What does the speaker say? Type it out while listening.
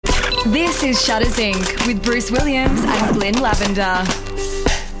This is Shutters Inc. with Bruce Williams and Glenn Lavender.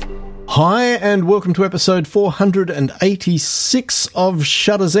 Hi, and welcome to episode 486 of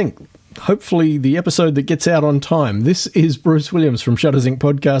Shutters Inc. Hopefully the episode that gets out on time. This is Bruce Williams from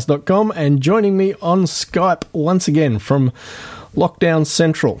shuttersincpodcast.com, and joining me on Skype once again from Lockdown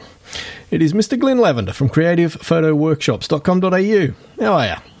Central, it is Mr. Glenn Lavender from creativephotoworkshops.com.au. How are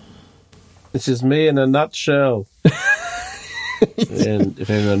you? This is me in a nutshell. And if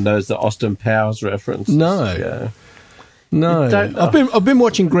anyone knows the Austin Powers reference. No. I've been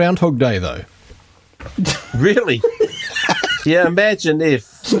watching Groundhog Day, though. Really? Yeah, imagine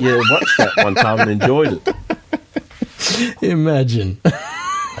if you watched that one time and enjoyed it. Imagine.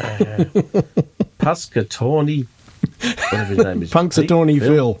 Punxsutawney, whatever his name is. Punxsutawney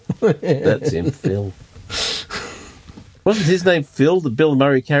Phil. That's him, Phil. Wasn't his name Phil, the Bill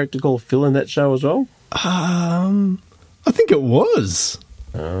Murray character called Phil in that show as well? I think it was.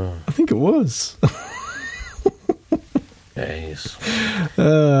 Oh. I think it was. Yes.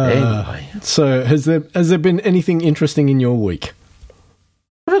 Anyway. So, has there been anything interesting in your week?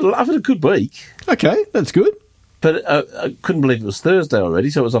 I've had a good week. Okay, that's good. But I couldn't believe it was Thursday already,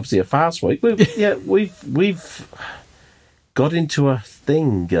 so it was obviously a fast week. We've got into a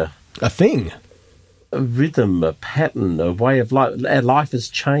thing. A thing? A rhythm, a pattern, a way of life. Our life has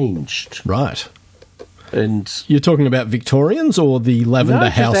changed. Right. And you're talking about Victorians or the Lavender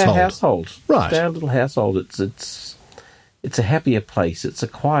household? Our household. Right. Just our little household. It's a happier place. It's a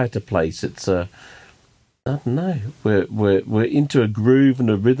quieter place. It's a, I don't know. We're into a groove and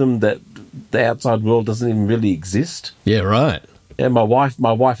a rhythm that the outside world doesn't even really exist. Yeah, right. Yeah, my wife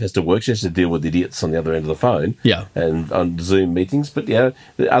has to work. She has to deal with idiots on the other end of the phone. Yeah, and on Zoom meetings. But yeah,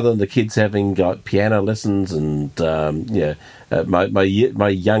 other than the kids having piano lessons and my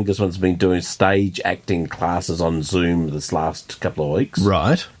youngest one's been doing stage acting classes on Zoom this last couple of weeks.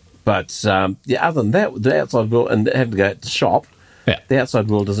 Right. But other than that, the outside world and having to go out to shop, the outside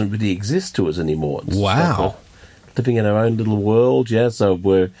world doesn't really exist to us anymore. It's wow. Like living in our own little world, yeah. So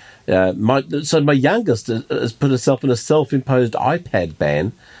we're my youngest has put herself in a self-imposed iPad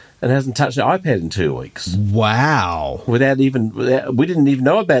ban and hasn't touched an iPad in 2 weeks. Wow! We didn't even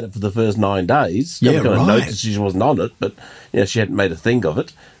know about it for the first 9 days. Yeah, we kind of right. noticed she wasn't on it, but she hadn't made a thing of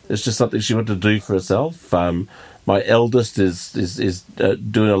it. It's just something she wanted to do for herself. My eldest is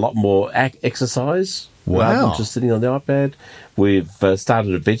doing a lot more exercise. Wow! Rather than just sitting on the iPad. We've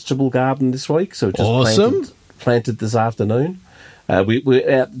started a vegetable garden this week, so just awesome. Planted this afternoon.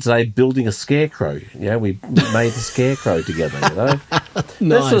 We're out today building a scarecrow. Yeah, we made a scarecrow together, Nice.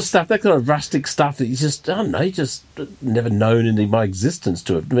 That sort of stuff, that kind of rustic stuff that you just, I don't know, just never known in my existence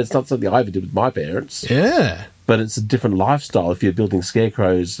to have. I mean, it's not something I ever did with my parents. Yeah. But it's a different lifestyle if you're building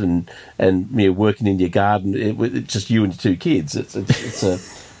scarecrows and you're working in your garden. It's just you and your 2 kids. It's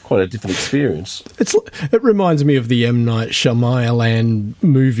quite a different experience. It reminds me of the M. Night Shyamalan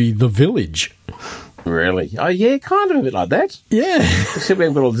movie, The Village. Really? Oh, yeah, kind of a bit like that. Yeah. Except we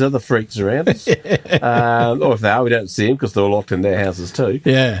haven't got all these other freaks around us. Or if they are, we don't see them because they're all locked in their houses too.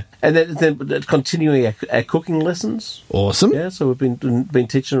 Yeah. And then continuing our cooking lessons. Awesome. Yeah, so we've been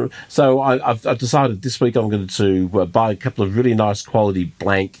teaching. So I've decided this week I'm going to buy a couple of really nice quality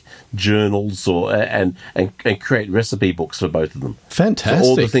blank journals and create recipe books for both of them.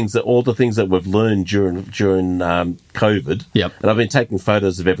 Fantastic. So all the things that we've learned during COVID. Yep. And I've been taking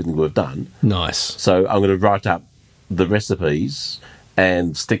photos of everything we've done. Nice. So I'm going to write up the recipes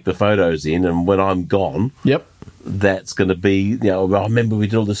and stick the photos in, and when I'm gone, yep, that's going to be, I remember we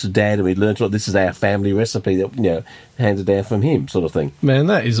did all this with Dad and we learned this is our family recipe that, handed down from him, sort of thing. Man,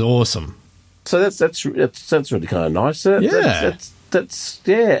 that is awesome. So that's really kind of nice. That's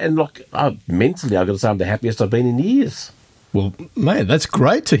and look, mentally, I've got to say I'm the happiest I've been in years. Well, man, that's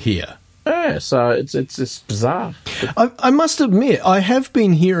great to hear. Yeah, so it's bizarre. I must admit, I have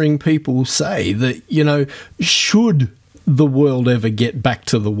been hearing people say that, should the world ever get back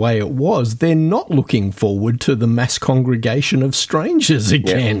to the way it was, they're not looking forward to the mass congregation of strangers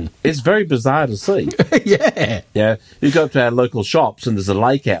again. Yeah. It's very bizarre to see. Yeah. Yeah. You go up to our local shops and there's a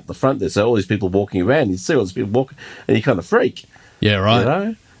lake out the front there, so all these people walking around, you see all these people walking, and you kind of freak. Yeah,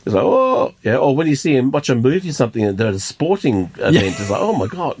 right. It's like, oh, yeah. Or when you see him watch a movie or something and they're at a sporting event, it's like, oh my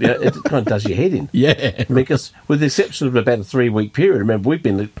God, it kind of does your head in. Yeah. Because with the exception of about a 3-week period, remember, we've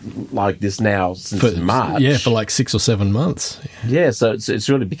been like this now since March. Yeah, for like 6 or 7 months. Yeah, so it's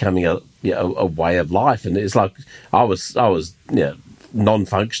really becoming a way of life. And it's like, I was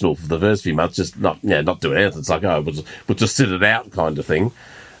non-functional for the first few months, just not doing anything. It's like, we'll just sit it out kind of thing.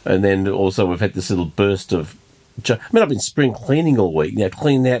 And then also we've had this little burst of I've been spring cleaning all week,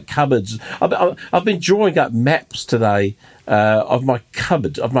 cleaning out cupboards. I've been drawing up maps today of my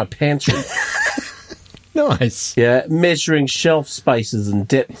cupboard, of my pantry. Nice. Yeah, measuring shelf spaces and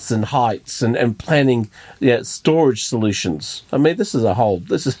depths and heights and planning storage solutions. I mean, this is I'm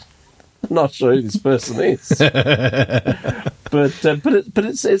not sure who this person is. but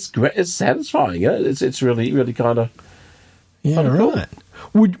it's great. It's satisfying. It's really kind of right.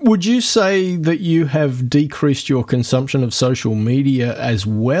 Cool. Would you say that you have decreased your consumption of social media as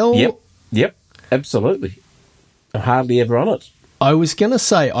well? Yep, absolutely. I'm hardly ever on it. I was going to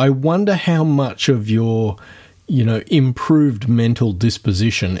say, I wonder how much of your, improved mental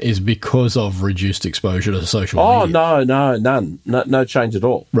disposition is because of reduced exposure to social media. Oh, no, none. No change at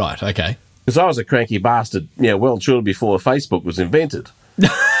all. Right, okay. Because I was a cranky bastard, well and truly before Facebook was invented.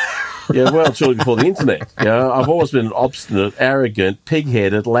 Well and truly before the internet. I've always been an obstinate, arrogant,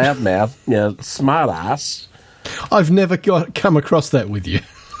 pig-headed, loudmouth, smart ass. I've never come across that with you.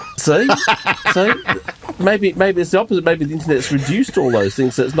 See? Maybe it's the opposite. Maybe the internet's reduced all those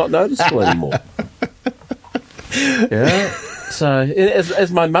things so it's not noticeable anymore. Yeah. So,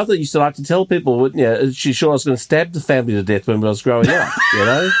 as my mother used to like to tell people, she's sure I was going to stab the family to death when I was growing up,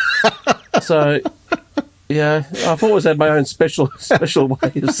 So, I've always had my own special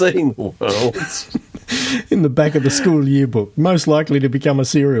way of seeing the world. In the back of the school yearbook, most likely to become a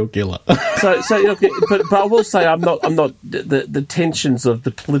serial killer. But I will say I'm not the tensions of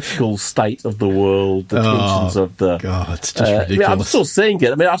the political state of the world, the tensions of the God, it's just ridiculous. I'm still seeing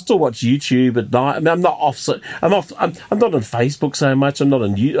it. I mean, I still watch YouTube at night. I mean, I'm not off. I'm not on Facebook so much. I'm not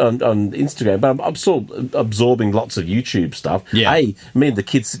on Instagram, but I'm still absorbing lots of YouTube stuff. Yeah. Me and the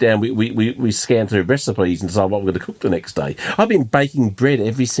kids sit down. We scan through recipes and decide what we're going to cook the next day. I've been baking bread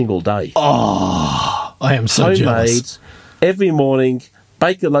every single day. Oh. I am so homemade, jealous. Every morning,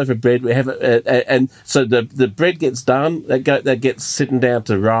 bake a loaf of bread. We have it, and so the bread gets done. That gets sitting down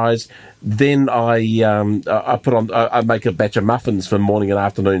to rise. Then I make a batch of muffins for morning and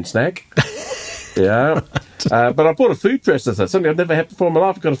afternoon snack. But I bought a food processor. Something I've never had before in my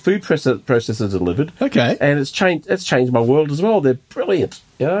life. I've got a food processor delivered. Okay, and it's changed my world as well. They're brilliant.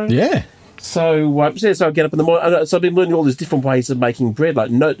 Yeah. So I get up in the morning. So I've been learning all these different ways of making bread. I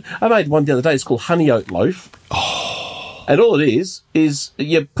made one the other day. It's called honey oat loaf. Oh. And all it is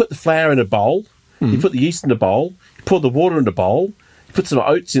you put the flour in a bowl, you put the yeast in a bowl, you pour the water in a bowl, you put some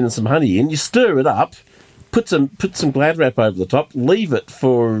oats in and some honey in, you stir it up, put some Glad wrap over the top, leave it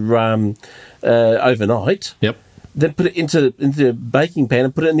for overnight. Yep. Then put it into a baking pan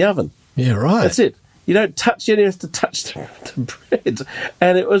and put it in the oven. Yeah, right. That's it. You don't touch. You don't have to touch the bread,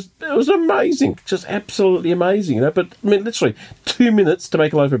 and it was amazing, just absolutely amazing. But I mean, literally 2 minutes to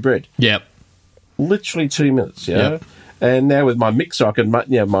make a loaf of bread. Yep. Literally 2 minutes. Yep. And now with my mixer, I can my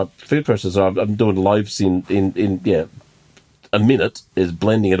food processor. I'm doing loaves in a minute. Is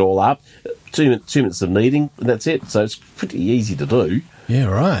blending it all up. 2 minutes of kneading, and that's it. So it's pretty easy to do. Yeah,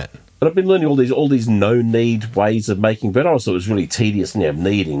 right. But I've been learning all these no-knead ways of making bread. I always thought it was really tedious,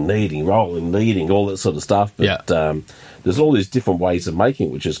 kneading, rolling, kneading, all that sort of stuff. But there's all these different ways of making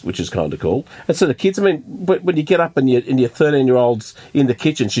it, which is kind of cool. And so the kids, I mean, when you get up and your 13-year-old's in the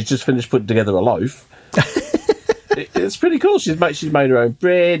kitchen, she's just finished putting together a loaf. It's pretty cool. She's made her own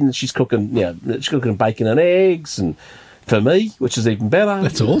bread, and she's cooking bacon and eggs, and for me, which is even better.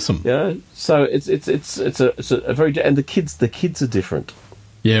 That's awesome. So it's a very, and the kids are different.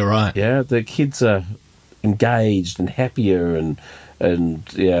 Yeah, right. Yeah, the kids are engaged and happier and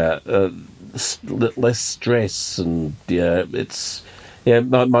less stress and My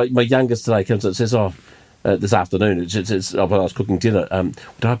youngest today comes up and says, this afternoon, when I was cooking dinner,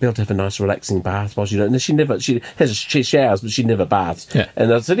 would I be able to have a nice relaxing bath while she doing this? She showers, but she never baths. Yeah.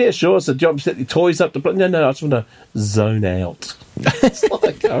 And I said, yeah, sure. I said, do you want me to set your toys up to play? No, I just want to zone out. It's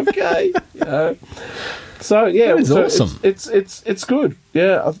like, okay. So yeah, that is awesome. It's good.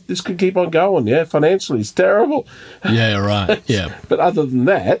 Yeah, this could keep on going. Yeah, financially it's terrible. Yeah, right. Yeah, but other than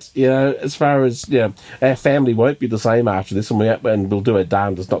that, as far as our family won't be the same after this, and we'll do our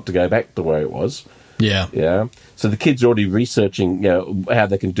darndest not to go back to where it was. Yeah, yeah. So the kids are already researching, how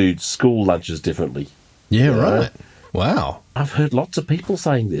they can do school lunches differently. Yeah, right. Wow. I've heard lots of people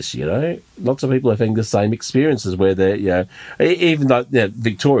saying this, Lots of people are having the same experiences where they're, even though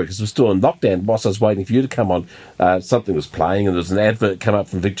Victoria, because we're still in lockdown, whilst I was waiting for you to come on, something was playing and there was an advert come up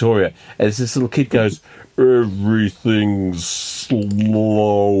from Victoria, and this little kid goes, everything's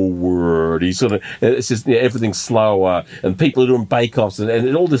slower. And he it says, everything's slower, and people are doing bake-offs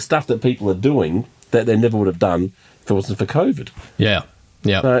and all this stuff that people are doing that they never would have done if it wasn't for COVID. Yeah.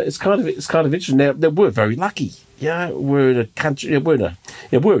 Yeah. It's kind of interesting. Now we're very lucky. We're in a country. We're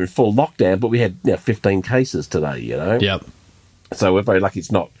in full lockdown, but we had 15 cases today. Yep. So we're very lucky.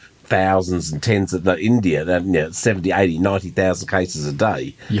 It's not thousands and tens of India. 70, 80, 90,000 cases a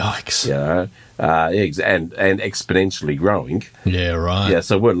day. Yikes. And exponentially growing. Yeah. Right. Yeah.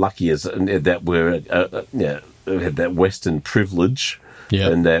 So we're lucky that we had that Western privilege. Yeah.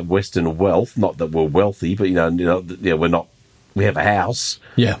 And that Western wealth. Not that we're wealthy, but we're not. We have a house.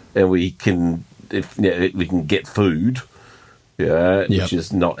 Yeah. And we can we can get food. Which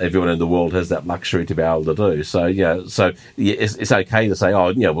is not everyone in the world has that luxury to be able to do. So it's okay to say,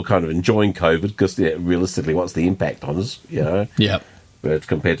 we're kind of enjoying COVID because realistically, what's the impact on us? But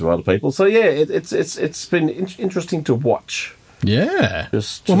compared to other people. So it's been interesting to watch. Yeah.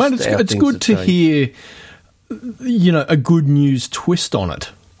 Just man, it's good to hear. A good news twist on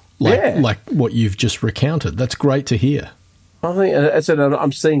it, like what you've just recounted. That's great to hear. I think, as I said,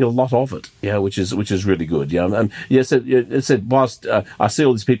 I'm seeing a lot of it, which is really good. It said whilst I see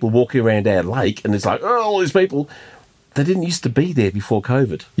all these people walking around our lake, and it's like, all these people, they didn't used to be there before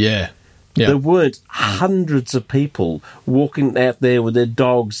COVID. Yeah. There weren't hundreds of people walking out there with their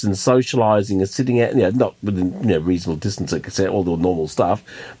dogs and socialising and sitting out, not within reasonable distance, all the normal stuff,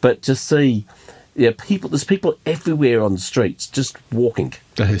 but to see. There's people everywhere on the streets just walking.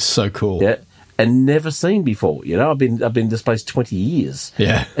 That is so cool. Yeah, and never seen before. I've been displaced 20 years.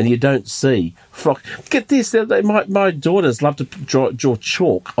 Yeah, and you don't see. Get this, my daughters love to draw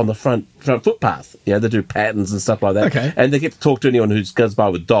chalk on the front footpath. They do patterns and stuff like that. Okay, and they get to talk to anyone who goes by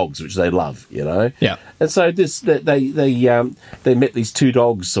with dogs, which they love. Yeah, and so they met these two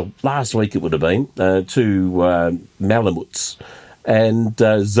dogs last week. It would have been two Malamutes. And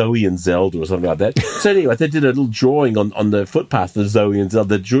Zoe and Zelda or something like that. So anyway, they did a little drawing on the footpath of Zoe and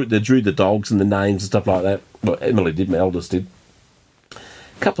Zelda. They drew the dogs and the names and stuff like that. Well, Emily did, my eldest did.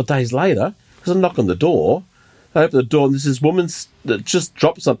 A couple of days later, there's a knock on the door. I open the door and this woman that just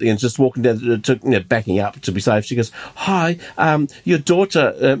dropped something and just walking down, backing up to be safe. She goes, "Hi, your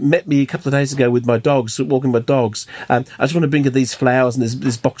daughter met me a couple of days ago with my dogs, walking my dogs. I just want to bring her these flowers and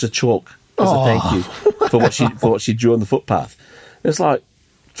this box of chalk as a thank you for what she drew on the footpath." It's like,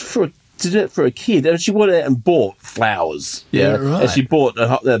 did it for a kid, and she went out and bought flowers. Yeah, right. And she bought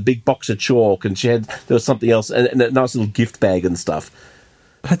a big box of chalk, and there was something else, and a nice little gift bag and stuff.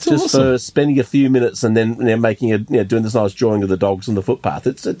 That's just awesome. For spending a few minutes and then making doing this nice drawing of the dogs on the footpath.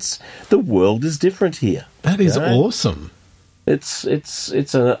 It's the world is different here. That is awesome. It's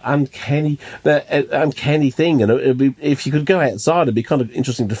an uncanny thing, and if you could go outside, it'd be kind of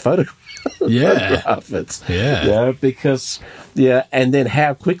interesting to photograph. Photograph it. Because and then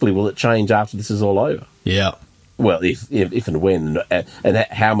how quickly will it change after this is all over? Yeah. Well, if and when, and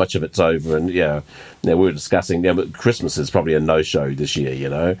how much of it's over, and now we were discussing. But Christmas is probably a no-show this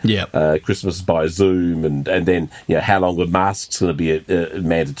year. Christmas by Zoom, and then how long were masks going to be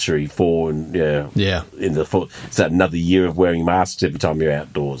mandatory for? And is that another year of wearing masks every time you're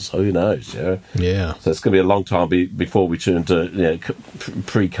outdoors? Who knows? So it's going to be a long time before we turn to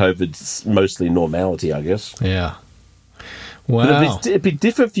pre-COVID mostly normality, I guess. Yeah. Wow. But it'd be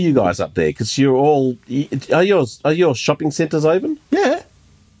different for you guys up there because you're all. Are your shopping centres open? Yeah.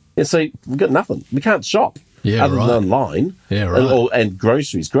 So we've got nothing. We can't shop. Other than online. Yeah, right. And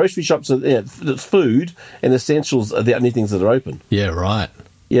groceries. Grocery shops are food and essentials are the only things that are open. Yeah, right.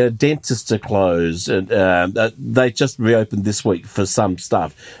 Dentists are closed. And, they just reopened this week for some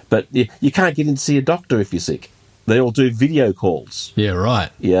stuff, but you can't get in to see a doctor if you're sick. They all do video calls. Yeah, right.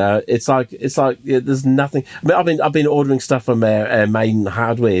 Yeah, it's like there's nothing. I mean, I've been ordering stuff from our main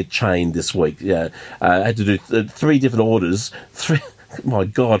hardware chain this week. Yeah, I had to do 3 different orders. My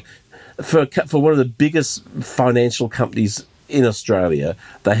God, for one of the biggest financial companies in Australia,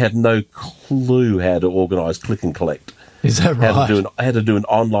 they had no clue how to organise click and collect. Is that right? How to do an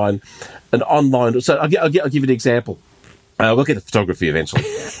online. So I'll give you an example. We'll get to photography eventually.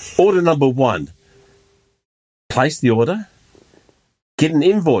 Order number 1. Place the order, get an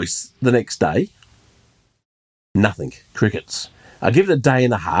invoice the next day, nothing, crickets. I give it a day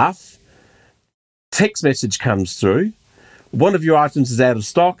and a half, text message comes through, one of your items is out of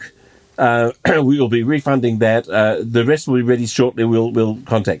stock, we will be refunding that, the rest will be ready shortly, we'll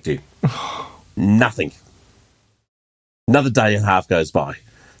contact you. Nothing. Another day and a half goes by.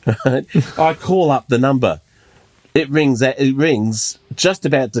 I call up the number. It rings just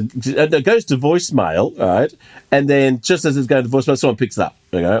about to... It goes to voicemail, right? And then just as it's going to voicemail, someone picks it up.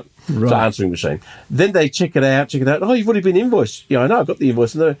 Right. It's an answering machine. Then they check it out. Oh, you've already been invoiced. Yeah, I know, I've got the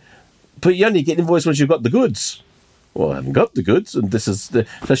invoice. But you only get invoiced once you've got the goods. Well, I haven't got the goods. And this is...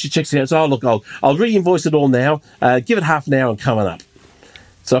 So she checks it out. So, look, I'll re-invoice it all now. Give it half an hour and coming up.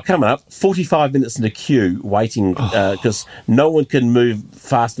 So I come up, 45 minutes in the queue waiting because no one can move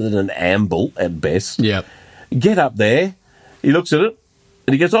faster than an amble at best. Yep. Get up there, he looks at it,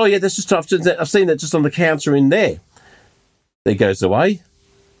 and he goes, oh, yeah, that's just I've seen that just on the counter in there. He goes away,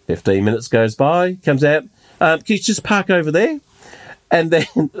 15 minutes goes by, comes out, can you just park over there? And then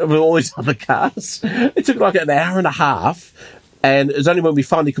with all these other cars, it took like an hour and a half. And it was only when we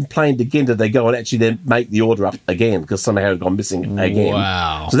finally complained again did they go and actually then make the order up again because somehow it had gone missing again.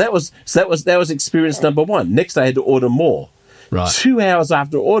 Wow! So that was experience number one. Next, I had to order more. Right. 2 hours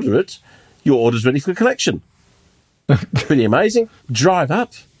after I order it, your order's ready for collection. Pretty amazing. Drive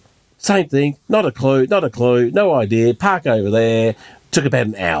up, same thing. Not a clue. No idea. Park over there. Took about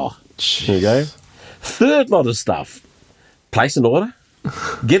an hour. There you go. Third lot of stuff. Place an order.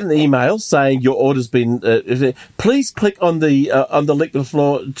 Get an email saying your order's been. Please click on the link on the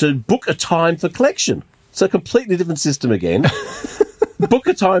floor to book a time for collection. So a completely different system again. Book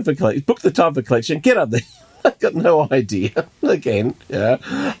the time for collection. Get up there. I've got no idea. Again, yeah.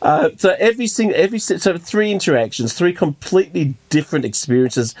 So so 3 interactions, 3 completely different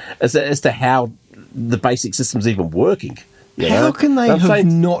experiences as to how the basic system's even working. How can they have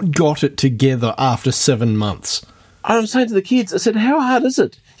not got it together after 7 months? I'm saying to the kids, I said, how hard is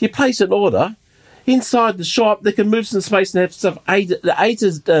it? You place an order inside the shop. They can move some space and have stuff A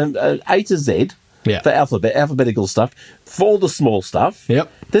to Z for alphabetical stuff, for all the small stuff.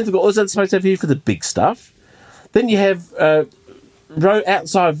 Yep. Then they've got all that space over here for the big stuff. Then you have row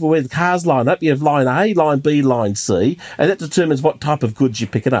outside where the cars line up. You have line A, line B, line C, and that determines what type of goods you're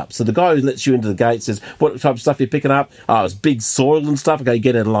picking up. So the guy who lets you into the gate says, what type of stuff you're picking up? Oh, it's big soil and stuff. Okay,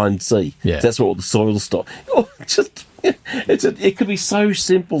 get out of line C. Yeah. That's where all the soil stuff. Oh, it could be so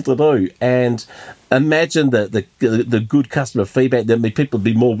simple to do. And imagine the good customer feedback. Then people would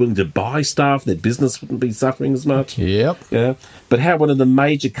be more willing to buy stuff. Their business wouldn't be suffering as much. Yep. Yeah. But how one of the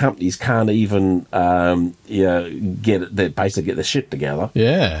major companies can't even get their shit together.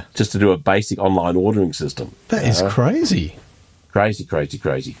 Yeah. Just to do a basic online ordering system. That is crazy.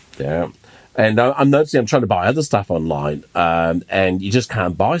 Crazy. Yeah. And I'm noticing I'm trying to buy other stuff online, and you just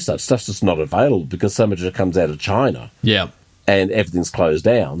can't buy stuff. Stuff's just not available because so much of it comes out of China. Yeah. And everything's closed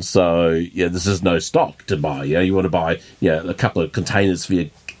down. So, there's just no stock to buy. You want to buy a couple of containers for your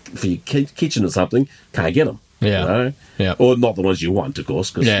kitchen or something, can't get them. Yeah. Yeah. Or not the ones you want, of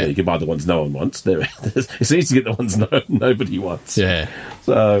course, because you can buy the ones no one wants. It's easy to get the ones nobody wants. Yeah.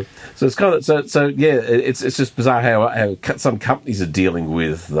 So it's kind of it's just bizarre how some companies are dealing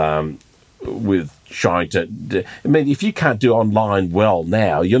with trying to. I mean, if you can't do online well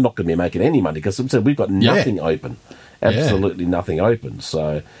now, you're not going to be making any money because we've got nothing open, absolutely nothing open.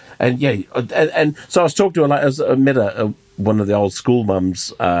 So and so I was talking to I met one of the old school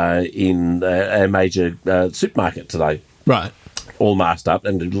mums in a major supermarket today. Right. All masked up,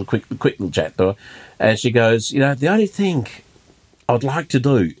 and a quick little chat to her, and she goes, the only thing I'd like to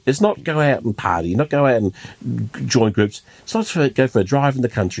do is not go out and party, not go out and join groups. It's not to go for a drive in the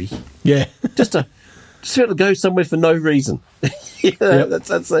country. Yeah. just to go somewhere for no reason.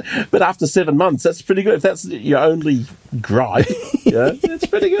 But after 7 months, that's pretty good. If that's your only gripe, it's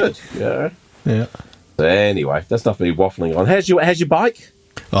pretty good. Yeah. Yeah. So anyway, that's not me waffling on. How's your bike?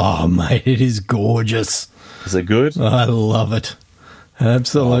 Oh, mate, it is gorgeous. Is it good? I love it.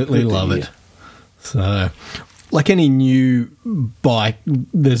 Absolutely love it. So, like any new bike,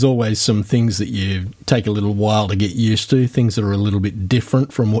 there's always some things that you take a little while to get used to, things that are a little bit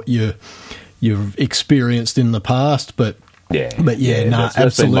different from what you've experienced in the past. But that's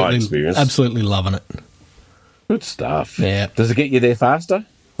my experience. Absolutely loving it. Good stuff. Yeah. Does it get you there faster?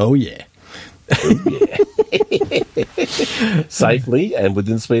 Oh, yeah. Safely and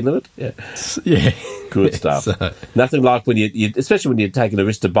within the speed limit. Yeah. Good stuff. So, nothing like when you especially when you're taking a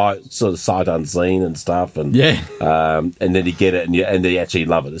risk to buy it sort of sight unseen and stuff, and and then you get it and you actually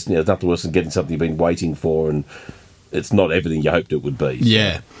love it. It's nothing worse than getting something you've been waiting for and it's not everything you hoped it would be. So.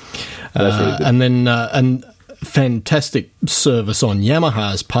 Yeah. That's really good. And then and fantastic service on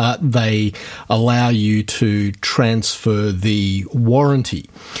Yamaha's part, they allow you to transfer the warranty.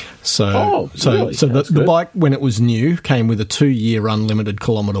 So the bike, when it was new, came with a 2-year unlimited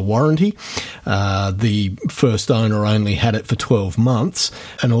kilometre warranty. The first owner only had it for 12 months,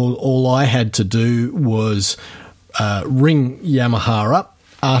 and all I had to do was ring Yamaha up,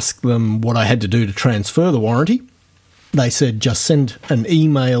 ask them what I had to do to transfer the warranty. They said just send an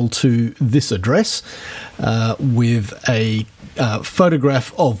email to this address with a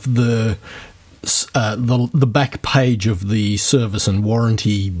photograph of the back page of the service and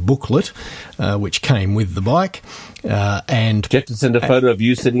warranty booklet, which came with the bike. And do you have to send a photo of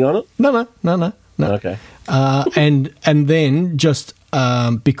you sitting on it? No. Okay. And then just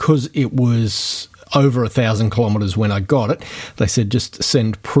because it was over 1,000 kilometres when I got it, they said just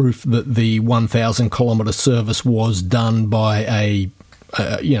send proof that the 1,000 kilometre service was done by an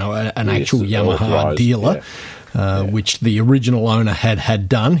actual Yamaha dealer. Which the original owner had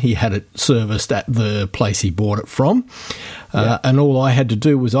done. He had it serviced at the place he bought it from. And all I had to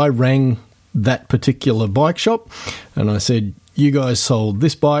do was I rang that particular bike shop and I said, you guys sold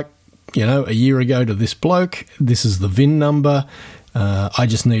this bike, a year ago to this bloke. This is the VIN number. I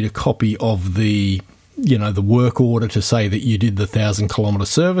just need a copy of the work order to say that you did the 1,000 kilometre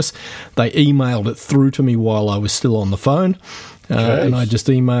service. They emailed it through to me while I was still on the phone. And I just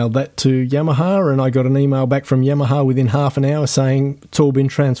emailed that to Yamaha, and I got an email back from Yamaha within half an hour saying it's all been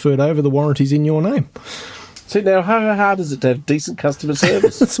transferred over, the warranty's in your name. See, now, how hard is it to have decent customer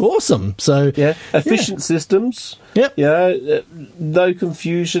service? It's awesome. So efficient systems. Yep. No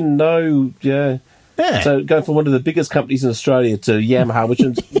confusion, no... So going from one of the biggest companies in Australia to Yamaha, which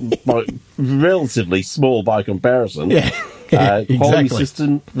is relatively small by comparison. Quality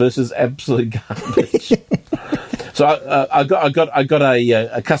system versus absolute garbage. So I got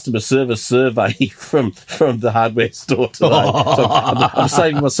a customer service survey from the hardware store today. So I'm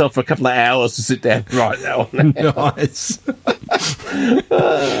saving myself a couple of hours to sit down and write that one. Nice.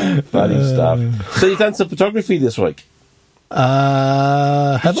 Funny stuff. So you've done some photography this week.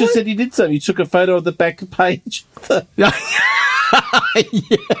 Have you just said you did something. You took a photo of the back page. Yes.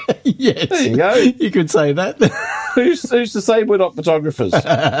 There you go. You could say that. Who's to say we're not photographers?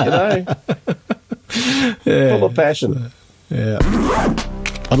 Full of passion. Yeah.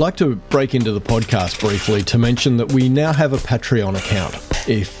 I'd like to break into the podcast briefly to mention that we now have a Patreon account.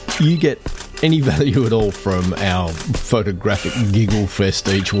 If you get any value at all from our photographic giggle fest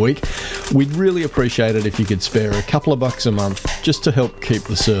each week, we'd really appreciate it if you could spare a couple of bucks a month just to help keep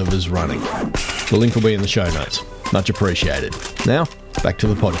the servers running. The link will be in the show notes. Much appreciated. Now, back to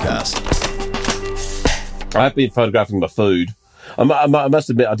the podcast. I've been photographing my food. I must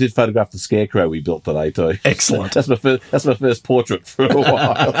admit, I did photograph the scarecrow we built today too. Excellent. That's my first portrait for a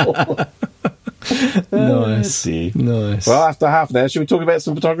while. Nice. Nice. Well, after half an hour, should we talk about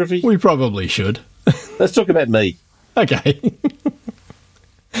some photography? We probably should. Let's talk about me. Okay.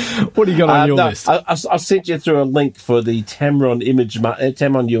 What do you got on your list? I've sent you through a link for the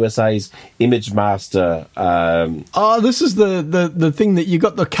Tamron USA's Image Master. This is the thing that you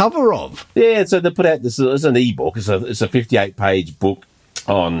got the cover of. Yeah, so they put out this. It's an ebook. It's a 58-page book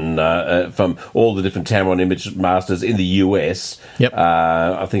on from all the different Tamron Image Masters in the US. Yep.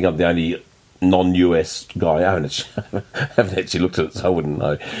 I think I'm the only non-US guy. I haven't actually looked at it, so I wouldn't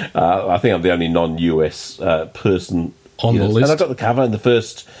know. I think I'm the only non-US person on the list. And I got the cover in the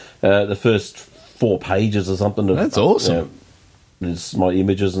first 4 pages or something. That's awesome. There's my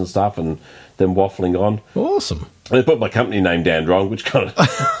images and stuff, and them waffling on. Awesome. They put my company name down wrong, which kind of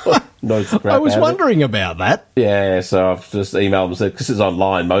knows the crap. I was wondering about that. Yeah, so I've just emailed them and said, because it's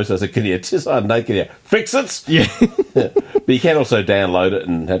online most, I said, can you fix it? Yeah. But you can also download it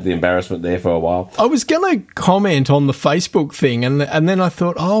and have the embarrassment there for a while. I was going to comment on the Facebook thing, and then I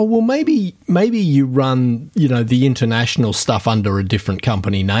thought, maybe you run, the international stuff under a different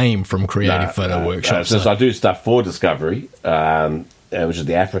company name from Creative Photo Workshop. So I do stuff for Discovery, which is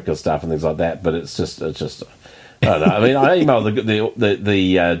the Africa stuff and things like that, but it's just I don't know. I mean, I emailed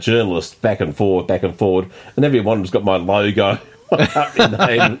the journalist back and forward, and every one of them's got my logo. It's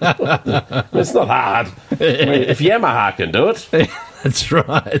not hard. I mean, if Yamaha can do it. That's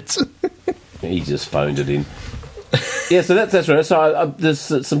right. He just phoned it in. Yeah, so that's right. So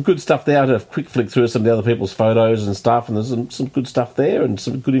there's some good stuff there. I had a quick flick through some of the other people's photos and stuff, and there's some good stuff there and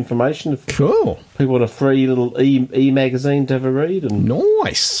some good information. Cool. People want a free little e-magazine to have a read. And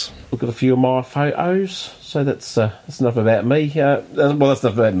nice. Look at a few of my photos. So that's enough about me. That's enough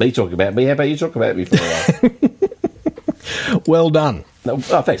about me talking about me. How about you talk about me for a while? Well done. No,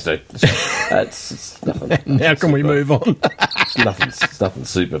 thanks, dude. It's nothing. Now can we move on? It's nothing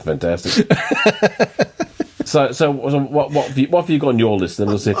super fantastic. So what have you got on your list? Then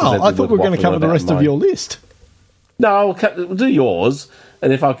I thought we were going to cover the rest of your list. No, we'll do yours.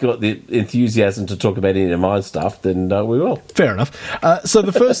 And if I've got the enthusiasm to talk about any of my stuff, then we will. Fair enough. So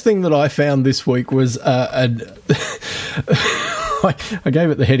the first thing that I found this week was I gave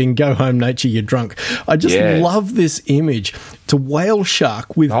it the heading, "Go Home Nature, You're Drunk." I just love this image. It's a whale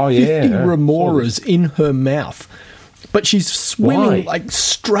shark with 50 remoras in her mouth. but she's swimming Why? like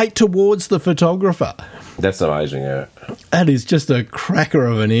straight towards the photographer. That's amazing. Yeah. That is just a cracker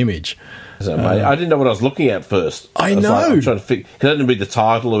of an image. So, mate, I didn't know what I was looking at first. I was know. Like, I'm trying to figure, because I didn't read the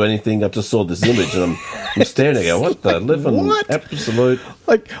title or anything. I just saw this image and I'm staring at it. What the living absolute?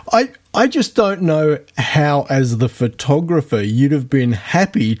 Like, I just don't know how, as the photographer, you'd have been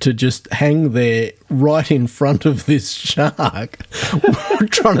happy to just hang there right in front of this shark,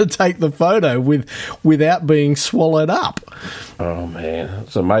 trying to take the photo without being swallowed up. Oh man,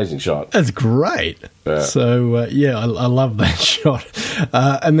 it's an amazing shot. That's great. Yeah. So, I love that shot.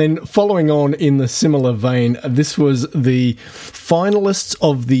 And then following on in the similar vein, this was the finalists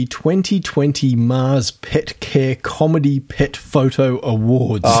of the 2020 Mars Pet Care Comedy Pet Photo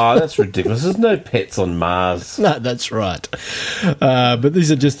Awards. Oh, that's ridiculous. There's no pets on Mars. No, that's right. But these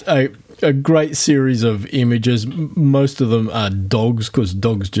are just a great series of images. Most of them are dogs, because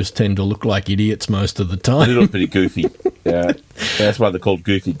dogs just tend to look like idiots most of the They time. look pretty goofy. Yeah, that's why they're called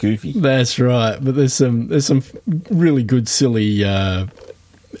Goofy. That's right. But there's some really good, silly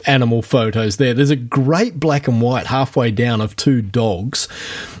animal photos there. There's a great black and white halfway down of two dogs,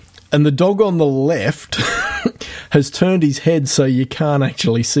 and the dog on the left has turned his head so you can't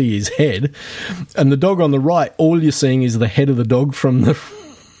actually see his head, and the dog on the right, all you're seeing is the head of the dog from the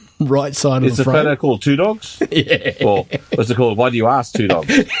right side of the frame. Is the photo called Two Dogs? Yeah. Or what's it called? Why do you ask two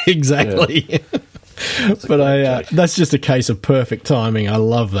dogs? Exactly. Yeah. But that's just a case of perfect timing. I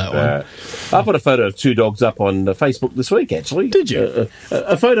love that one. I put a photo of two dogs up on Facebook this week. Actually, did you?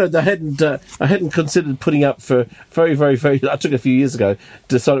 A photo that I hadn't considered putting up for very, very, very. I took a few years ago.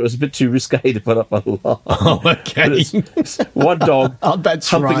 Decided it was a bit too risque to put up online. Oh, okay. One dog that's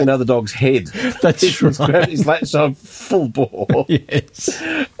humping right. another dog's head. That's right. He's latched on full bore. Yes.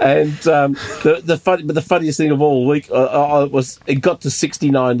 And the funniest thing of all week was it got to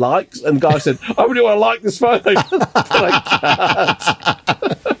 69 likes, and the guy said, "I really want to like this photo," but I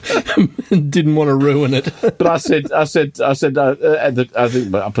can't. Didn't want to ruin it. But I said, and I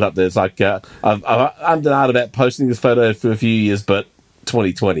think I put up there. It's like I've undernought about posting this photo for a few years, but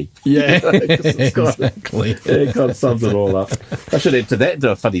 2020. Yeah, exactly. It kind of sums it all up. I should enter that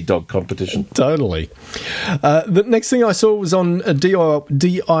into a funny dog competition. Totally. The next thing I saw was on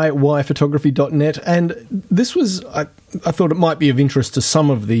DIYphotography.net, and this was, I thought it might be of interest to some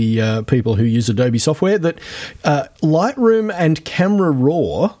of the people who use Adobe software, that Lightroom and Camera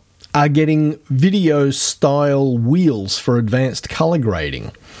Raw are getting video-style wheels for advanced colour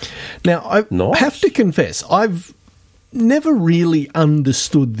grading. Now, I have to confess, I've never really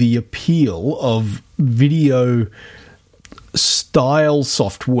understood the appeal of video style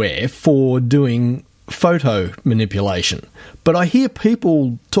software for doing photo manipulation. But I hear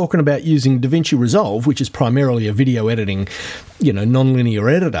people talking about using DaVinci Resolve, which is primarily a video editing, non-linear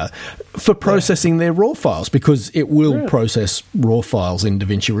editor, for processing their RAW files, because it will process RAW files in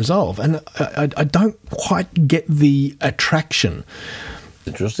DaVinci Resolve. And I don't quite get the attraction.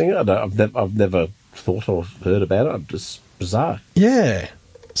 Interesting. I've never thought or heard about it. It's bizarre. Yeah.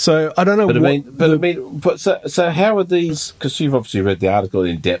 So I don't know. So how are these? Because you've obviously read the article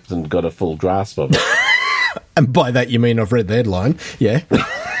in depth and got a full grasp of it. And by that you mean I've read the headline. Yeah.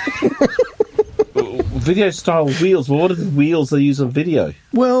 Video style wheels. Well, what are the wheels they use on video?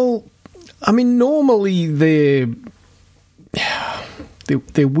 Well, I mean, normally they're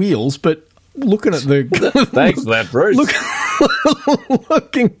wheels, but looking at the thanks for that, Bruce.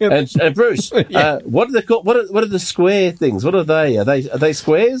 Looking at and Bruce, yeah. What are they called? What are the square things? What are they? Are they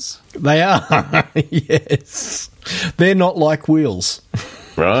squares? They are. Yes, they're not like wheels.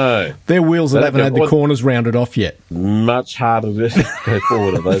 Right, they're wheels that haven't had the corners rounded off yet. Much harder to go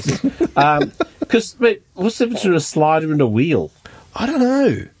forward on those. Because what's the difference between a slider and a wheel? I don't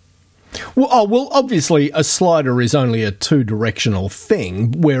know. Well, obviously a slider is only a two-directional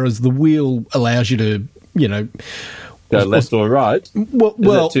thing, whereas the wheel allows you to, go left or right.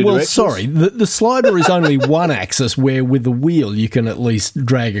 Well, sorry. The slider is only one axis, where with the wheel you can at least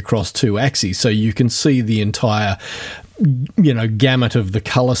drag across two axes, so you can see the entire, gamut of the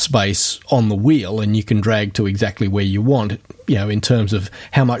colour space on the wheel, and you can drag to exactly where you want, in terms of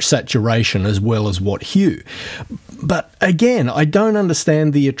how much saturation as well as what hue. But again, I don't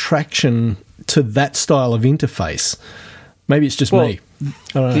understand the attraction to that style of interface. Maybe it's just me.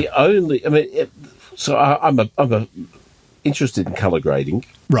 I don't know. So I'm interested in colour grading.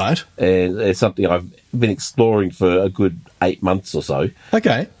 Right. And it's something I've been exploring for a good 8 months or so.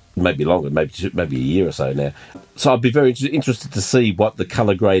 Okay. Maybe longer, maybe a year or so now. So I'd be very interested to see what the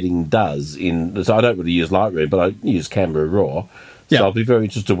colour grading does. So I don't really use Lightroom, but I use Camera Raw. So I'll be very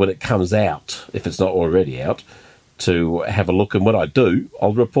interested when it comes out, if it's not already out, to have a look, and when I do,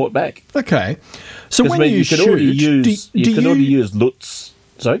 I'll report back. Okay. So when you can shoot, already use LUTs.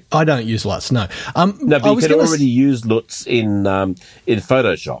 Sorry, I don't use LUTs. No. No, but you can already use LUTs in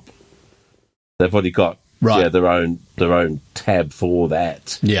Photoshop. They've already got their own tab for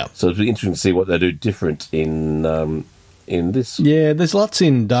that. Yeah. So it'll be interesting to see what they do different in this. Yeah, there's LUTs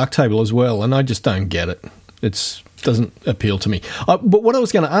in Darktable as well, and I just don't get it. It doesn't appeal to me. But what I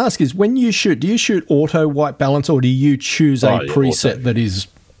was going to ask is, when you shoot, do you shoot auto white balance, or do you choose a preset auto. that is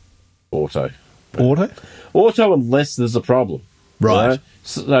Auto? Auto, unless there's a problem. Right.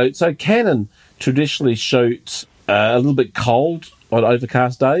 So Canon traditionally shoots a little bit cold on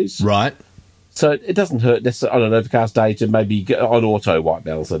overcast days. Right. So it doesn't hurt necessarily on an overcast day to maybe go on auto white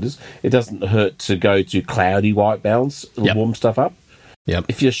balance, that is. It doesn't hurt to go to cloudy white balance and warm stuff up. Yep.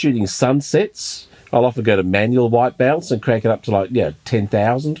 If you're shooting sunsets, I'll often go to manual white balance and crank it up to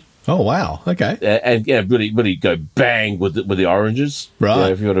 10,000. Oh, wow. Okay. And really go bang with the oranges. Right.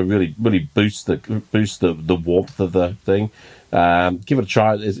 If you want to really boost the warmth of the thing, give it a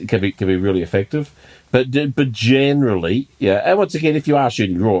try. It can be really effective. But generally, and once again, if you are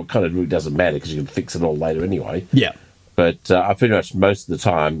shooting raw, it kind of really doesn't matter because you can fix it all later anyway. Yeah. But I pretty much most of the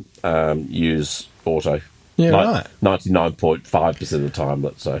time use auto. Yeah, right. 99.5% of the time,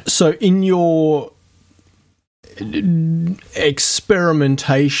 let's say. So in your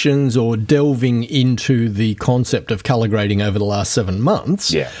experimentations or delving into the concept of colour grading over the last 7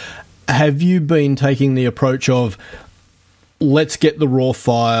 months, have you been taking the approach of, let's get the raw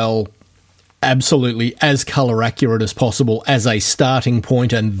file absolutely as colour accurate as possible as a starting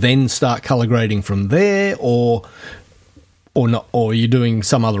point and then start colour grading from there, or not, or are you doing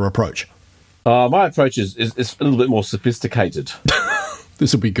some other approach? My approach is a little bit more sophisticated.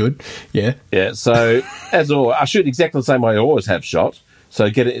 This will be good. Yeah. Yeah. So as always, I shoot exactly the same way I always have shot.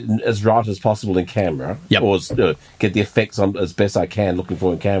 So get it as right as possible in camera, or get the effects on as best I can looking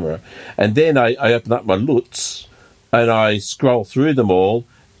for in camera, and then I open up my LUTs and I scroll through them all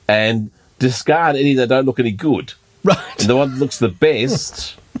and discard any that don't look any good. Right. And the one that looks the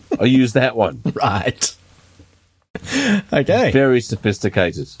best, I use that one. Right. Okay. Very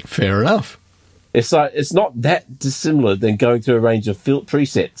sophisticated. Fair enough. It's not that dissimilar than going through a range of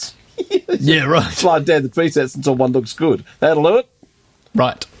presets. Yeah, right. Slide down the presets until one looks good. That'll do it.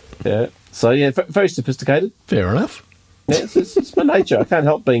 Right. Yeah. So very sophisticated. Fair enough. Yeah, it's my nature. I can't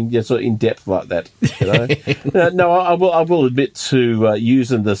help being sort of in depth like that. No, I will admit to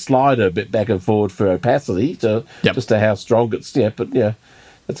using the slider a bit back and forward for opacity just to how strong it's. Yeah, but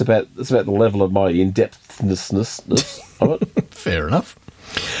that's about the level of my in depthness of it. Fair enough.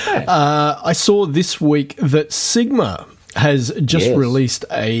 I saw this week that Sigma has just released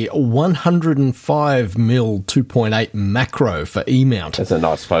a 105mm 2.8 macro for E-mount. That's a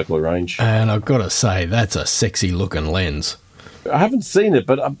nice focal range. And I've got to say, that's a sexy looking lens. I haven't seen it,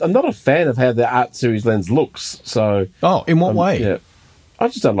 but I'm not a fan of how the Art Series lens looks. So, in what way? Yeah, I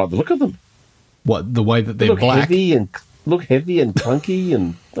just don't like the look of them. What, the way that they're look black? Look heavy and clunky,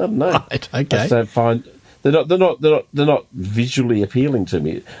 and I don't know. Right, okay. I just don't find they're not visually appealing to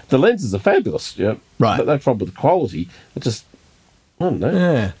me. The lenses are fabulous, right. But no problem with the quality. It just, I don't know.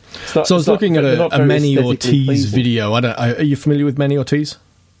 Yeah. So I was looking at a Manny Ortiz video. Are you familiar with Manny Ortiz?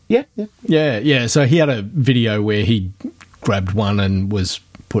 Yeah. So he had a video where he grabbed one and was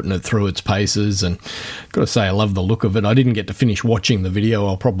putting it through its paces, and got to say, I love the look of it. I didn't get to finish watching the video.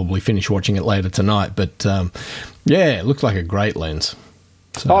 I'll probably finish watching it later tonight, but it looked like a great lens.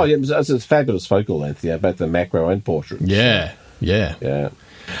 So. It's a fabulous focal length, both the macro and portrait. Yeah.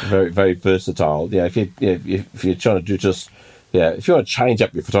 Very, very versatile. If you're trying to do if you want to change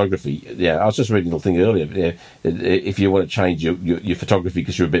up your photography, I was just reading the thing earlier. If you want to change your photography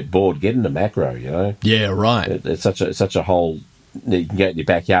because you're a bit bored, get into macro. Yeah, right. It's such a whole. You can go in your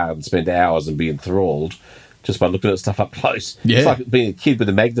backyard and spend hours and be enthralled just by looking at stuff up close. Yeah. It's like being a kid with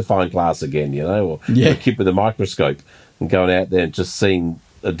a magnifying glass again, or a kid with a microscope and going out there and just seeing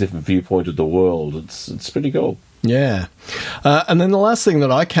a different viewpoint of the world. It's pretty cool. Yeah. And then the last thing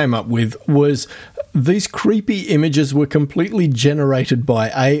that I came up with was these creepy images were completely generated by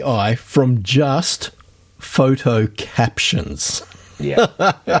AI from just photo captions. Yeah.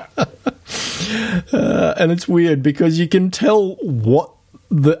 And it's weird because you can tell what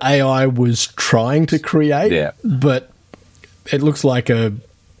the AI was trying to create, but it looks like a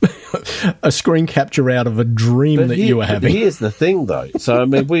screen capture out of a dream that you were having. Here's the thing, though. So I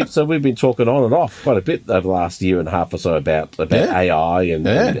mean, we've been talking on and off quite a bit over the last year and a half or so about AI and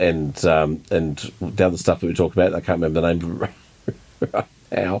the other stuff that we talked about. I can't remember the name of it.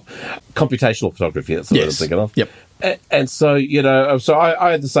 computational photography. That's what I was thinking of. Yep. And so, so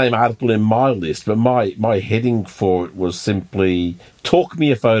I had the same article in my list, but my heading for it was simply, talk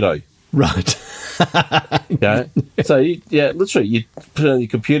me a photo. Right. Okay. So, literally, you put it on your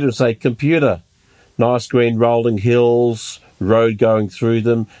computer and say, computer, nice green rolling hills, road going through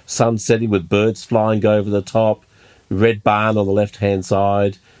them, sun setting with birds flying over the top, red barn on the left-hand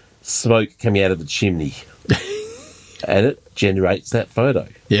side, smoke coming out of the chimney. And it generates that photo.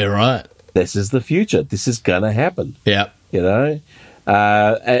 Yeah, right. This is the future. This is going to happen. Yeah. And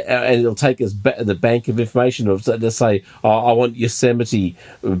it'll take us the bank of information of, let's say, I want Yosemite,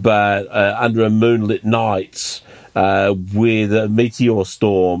 but under a moonlit night with a meteor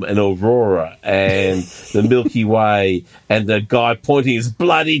storm, an aurora, and the Milky Way, and the guy pointing his